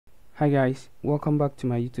Hi guys, welcome back to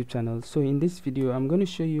my YouTube channel. So in this video I'm going to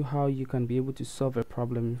show you how you can be able to solve a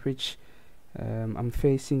problem which I'm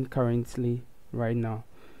facing currently right now.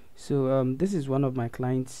 So this is one of my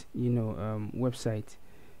clients website.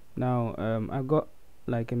 Now I got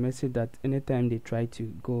like a message that anytime they try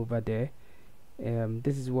to go over there,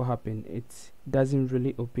 this is what happened. It doesn't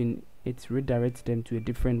really open, it redirects them to a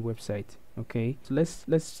different website. Okay, so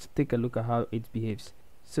let's take a look at how it behaves.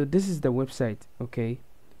 So this is the website. Okay,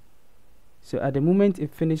 so at the moment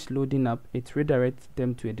it finished loading up, it redirects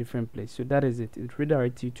them to a different place. So that is it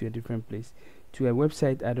redirects you to a different place, to a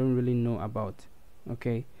website I don't really know about.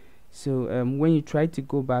 Okay, so when you try to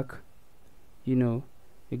go back,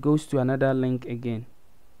 it goes to another link again.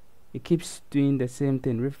 It keeps doing the same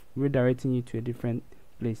thing, redirecting you to a different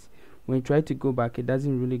place. When you try to go back, it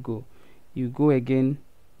doesn't really go. You go again,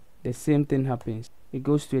 the same thing happens, it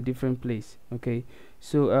goes to a different place. Okay,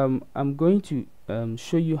 so I'm going to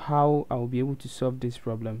show you how I'll be able to solve this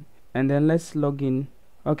problem, and then let's log in.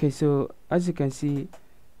 Okay, so as you can see,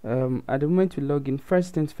 at the moment we log in,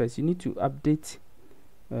 first things first, you need to update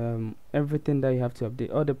everything that you have to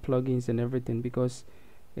update, all the plugins and everything, because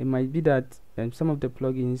it might be that some of the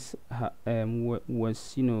plugins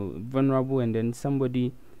was vulnerable, and then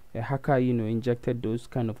somebody, a hacker, injected those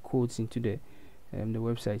kind of codes into the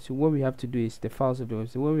website. So what we have to do is the files of the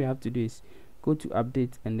website. What we have to do is go to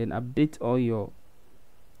update, and then update all your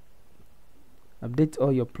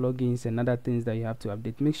plugins and other things that you have to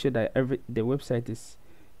update. Make sure that the website is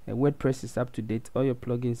WordPress is up to date, all your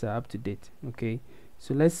plugins are up to date. Okay,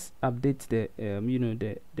 so let's update the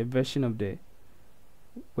the version of the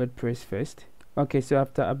WordPress first. Okay, so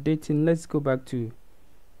after updating, let's go back to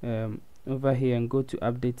over here and go to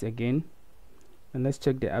update again, and let's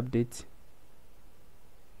check the update.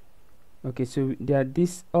 Okay, so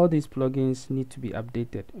all these plugins need to be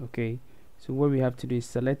updated. Okay, so what we have to do is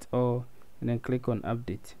select all and then click on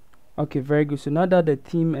update. Okay, very good. So now that the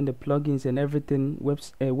theme and the plugins and everything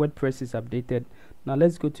WordPress is updated, now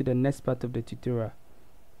let's go to the next part of the tutorial.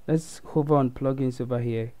 Let's hover on plugins over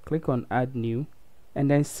here, click on add new, and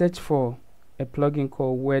then search for a plugin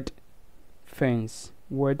called WordFence.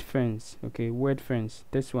 Okay, WordFence,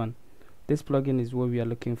 this one. This plugin is what we are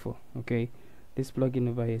looking for. Okay, this plugin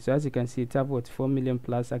over here. So as you can see, it has what, 4 million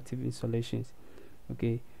plus active installations.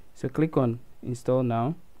 Okay, so click on install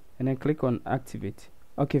now, and then click on activate.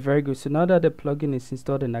 Okay, very good. So now that the plugin is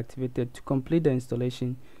installed and activated, to complete the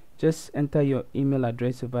installation, just enter your email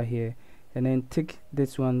address over here, and then tick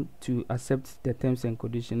this one to accept the terms and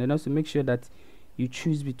conditions. And also make sure that you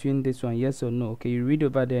choose between this one, yes or no. Okay, you read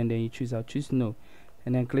over there and then you choose. I'll choose no,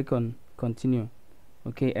 and then click on continue.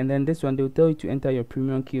 Okay, and then this one, they will tell you to enter your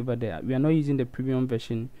premium key over there. We are not using the premium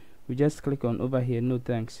version. We just click on over here, no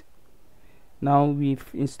thanks. Now we've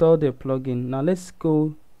installed the plugin. Now let's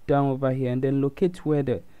go down over here and then locate where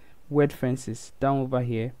the WordFence is, down over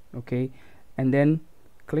here. Okay, and then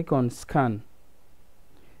click on scan.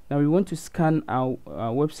 Now we want to scan our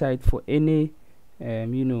website for any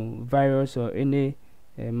virus or any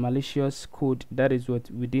malicious code that is what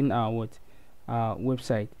within our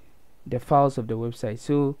website, the files of the website.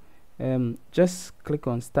 So just click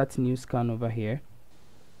on start new scan over here.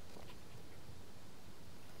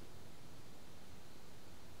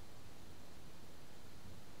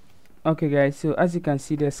 Okay guys, so as you can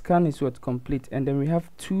see, the scan is what complete, and then we have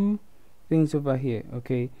two things over here.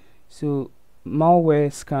 Okay, so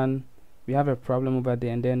malware scan, we have a problem over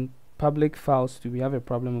there, and then public files too, we have a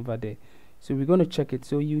problem over there. So we're going to check it.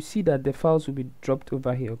 So you see that the files will be dropped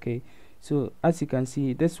over here. Okay, so as you can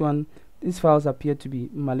see, these files appear to be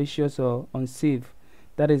malicious or unsafe.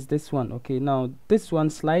 That is this one. Okay, now this one,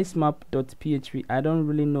 slicemap.php, I don't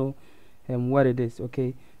really know what it is.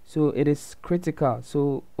 Okay, so it is critical.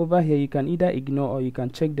 So over here you can either ignore or you can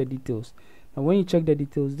check the details. Now when you check the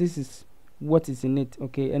details, this is what is in it.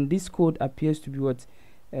 Okay, and this code appears to be what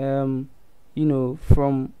from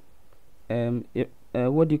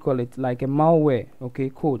what do you call it, like a malware, okay,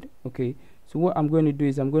 code. Okay, so what I'm going to do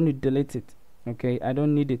is I'm going to delete it. Okay, I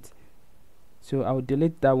don't need it, so I'll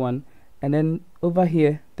delete that one. And then over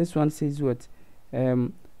here, this one says what,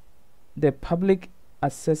 the public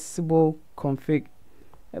accessible config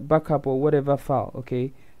backup or whatever file.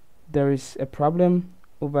 Okay, there is a problem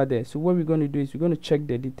over there. So what we're going to do is we're going to check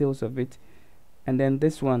the details of it, and then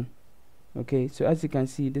this one. Okay, so as you can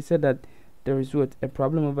see, they said that there is what, a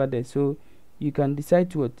problem over there. So you can decide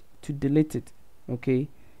to delete it. Okay,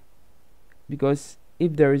 because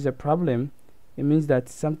if there is a problem, it means that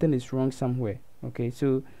something is wrong somewhere. Okay,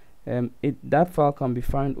 so that file can be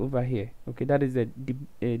found over here. Okay, that is the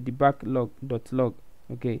debug.log.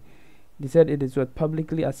 Okay, they said it is what,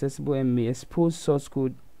 publicly accessible and may expose source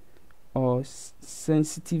code or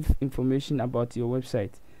sensitive information about your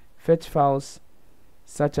website. Fetch files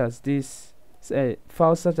such as this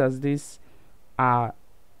are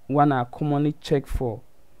commonly checked for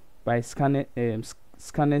by scanners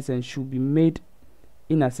and should be made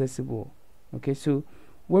inaccessible. Okay, so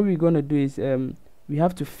what we're going to do is we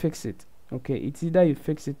have to fix it. Okay, it's either you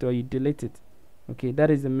fix it or you delete it. Okay,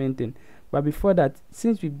 that is the main thing. But before that,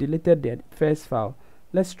 since we've deleted the first file,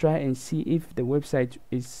 let's try and see if the website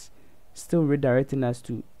is still redirecting us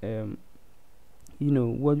to you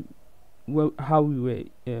know how we were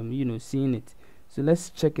seeing it. So let's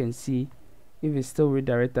check and see if it still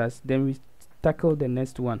redirects us. Then we tackle the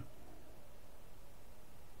next one.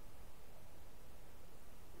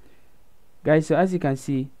 Guys, so as you can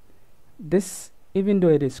see, this, even though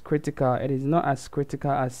it is critical, it is not as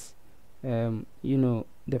critical as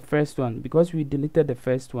the first one. Because we deleted the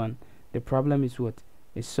first one, the problem is what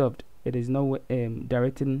is solved. It is not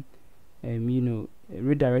redirecting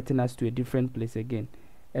us to a different place again,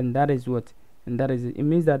 and that is what, and that is it. It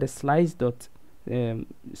means that the slice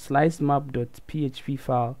map.php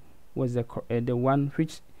file was the one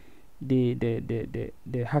which the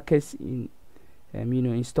hackers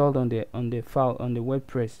installed on the file on the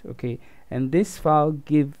WordPress. Okay, and this file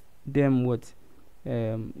gave them what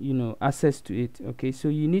access to it. Okay, so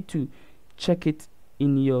you need to check it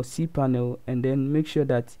in your cPanel and then make sure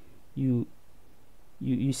that you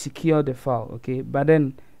secure the file. Okay, but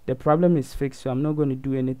then the problem is fixed, so I'm not going to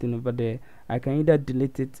do anything over there. I can either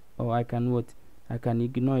delete it or I can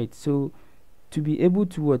ignore it. So to be able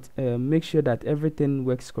to make sure that everything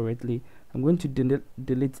works correctly, I'm going to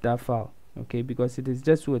delete that file. Okay, because it is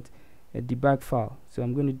just a debug file. So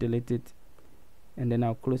I'm going to delete it and then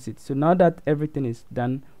I'll close it. So now that everything is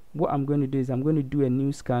done, what I'm going to do is I'm going to do a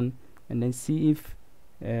new scan and then see if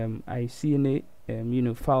I see any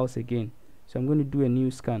files again. So I'm going to do a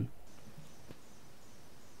new scan.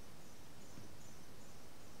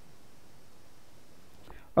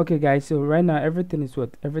 Okay guys, so right now everything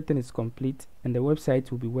is complete and the website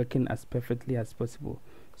will be working as perfectly as possible.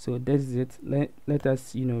 So that's it. Let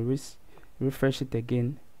us refresh it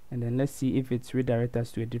again and then let's see if it's redirect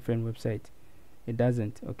us to a different website. It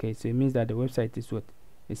doesn't. Okay, so it means that the website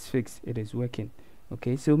is fixed. It is working.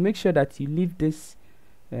 Okay, so make sure that you leave this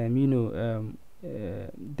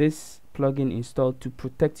this plugin installed to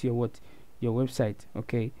protect your website.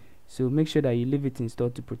 Okay, so make sure that you leave it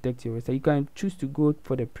installed to protect your website. You can choose to go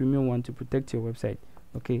for the premium one to protect your website.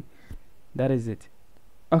 Okay, that is it.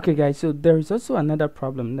 Okay guys, so there is also another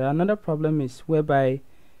problem. Another problem is whereby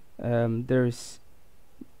there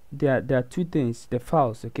are two things, the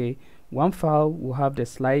files. Okay, one file will have the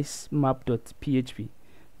slice map.php,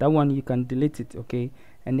 that one you can delete it. Okay,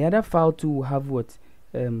 and the other file too will have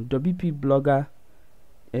wp blogger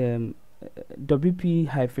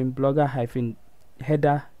wp-blogger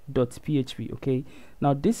header.php. okay,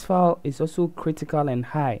 now this file is also critical and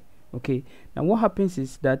high. Okay, now what happens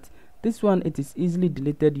is that this one, it is easily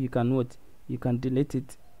deleted. You can delete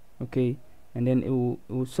it. Okay, and then it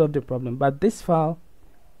will solve the problem. But this file,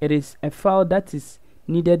 it is a file that is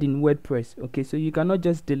needed in WordPress. Okay, so you cannot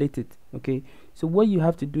just delete it. Okay, so what you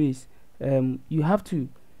have to do is you have to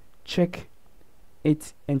check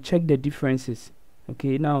it and check the differences.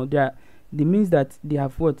 Okay, now that means that they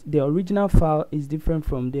have the original file is different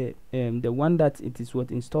from the one that it is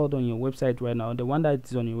installed on your website right now, the one that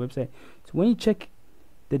is on your website. So when you check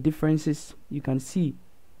the differences, you can see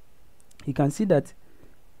that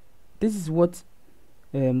this is what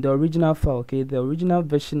the original file. Okay, the original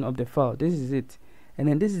version of the file, this is it, and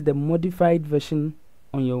then this is the modified version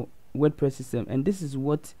on your WordPress system, and this is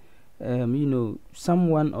what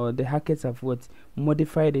someone or the hackers have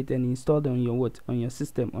modified it and installed on your on your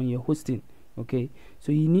system, on your hosting. Okay,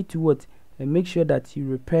 so you need to make sure that you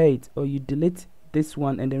repair it, or you delete this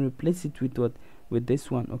one and then replace it with this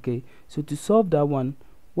one. Okay, so to solve that one,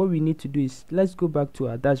 what we need to do is, let's go back to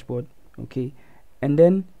our dashboard. Okay, and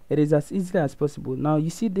then it is as easy as possible. Now you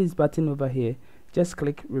see this button over here, just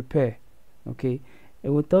click repair. Okay, it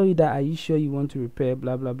will tell you that, are you sure you want to repair,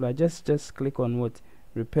 blah blah blah. Just click on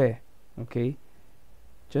repair. Okay,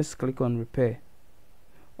 just click on repair,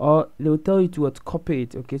 or they will tell you to copy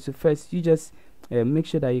it. Okay, so first you just make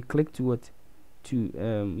sure that you click to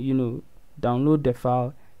download the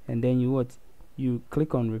file, and then you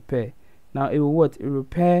click on repair. Now it will it will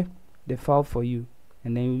repair the file for you,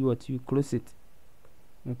 and then you close it.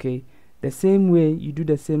 Okay, the same way you do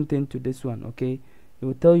the same thing to this one. Okay, it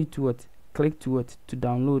will tell you to click to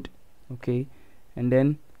download. Okay, and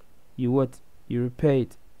then you repair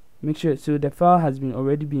it. Make sure so the file has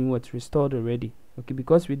already been restored already. Okay,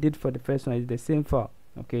 because we did for the first one, it's the same file.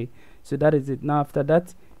 Okay, so that is it. Now after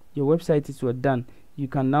that, your website is what done. You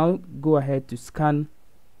can now go ahead to scan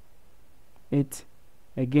it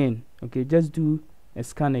again. Okay, just do a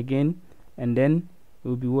scan again, and then it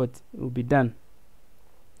will be what, it will be done.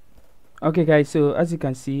 Okay guys, so as you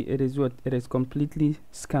can see, it is completely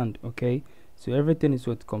scanned. Okay, so everything is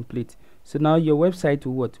what, complete. So now your website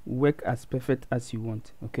will what, work as perfect as you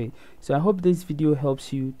want. Okay, so I hope this video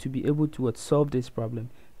helps you to be able to what, solve this problem.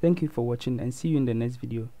 Thank you for watching, and see you in the next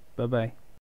video. Bye bye.